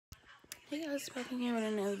Hey guys, back again with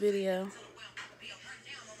another video.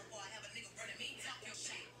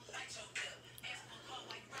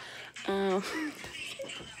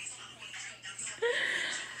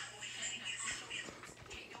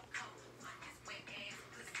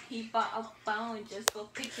 He bought a phone just for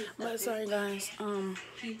pictures. But sorry guys,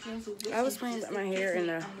 I was playing with my hair in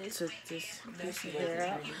the took this piece of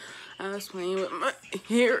hair out. I was playing with my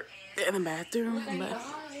hair in the bathroom,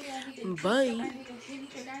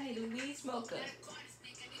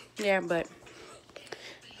 but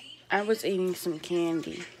I was eating some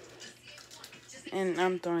candy and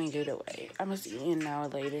I'm throwing it away. I must eat it now or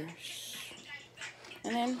later.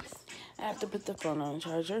 And then I have to put the phone on the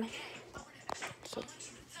charger.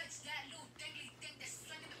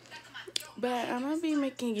 But I'm gonna be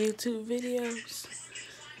making YouTube videos.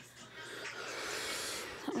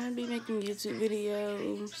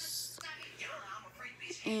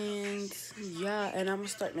 And yeah, and I'm gonna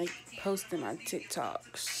start posting on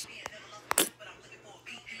TikToks.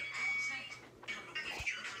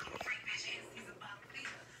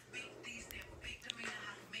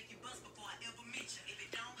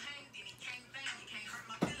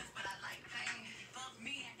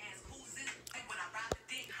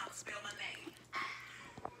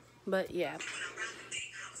 But yeah.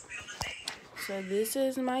 So this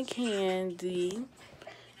is my candy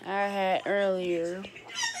I had earlier.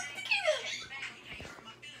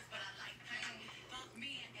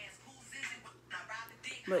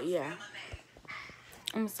 But yeah,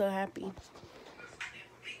 I'm so happy.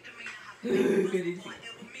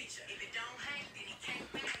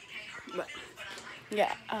 But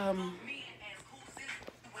yeah,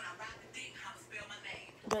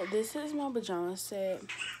 but this is my pajama set.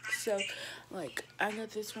 So like I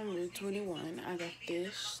got this from Rue 21. I got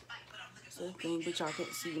this thing, but y'all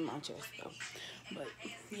can't see my chest though. But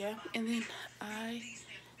yeah, and then I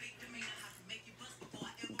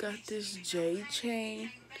got this J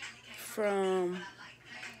chain from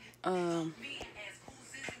hold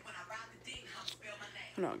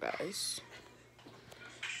on guys.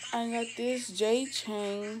 I got this J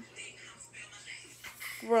chain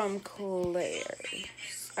from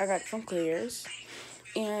Claire's. I got it from Claire's,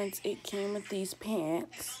 and it came with these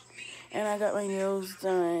pants. And I got my nails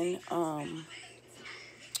done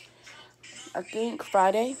I think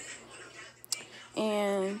Friday.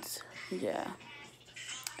 And yeah,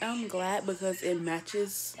 I'm glad because it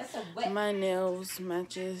matches, my nails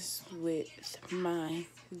matches with my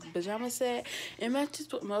pajama set. It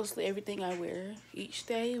matches with mostly everything I wear each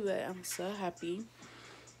day, but I'm so happy.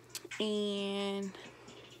 And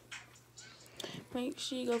make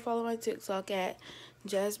sure you go follow my TikTok at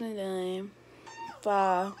Jasmine Dunn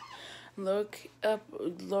 5,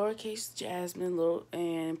 lowercase Jasmine,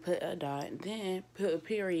 and put a dot, and then put a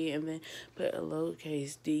period, and then put a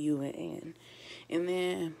lowercase DUNN, and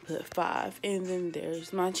then put 5, and then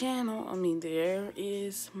there's my channel. There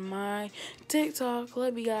is my TikTok.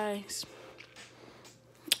 Love you guys.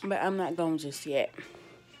 But I'm not going just yet.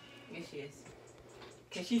 Yes, she is.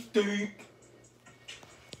 Cause she's stink.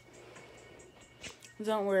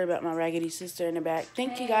 Don't worry about my raggedy sister in the back.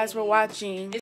 Thank you guys for watching.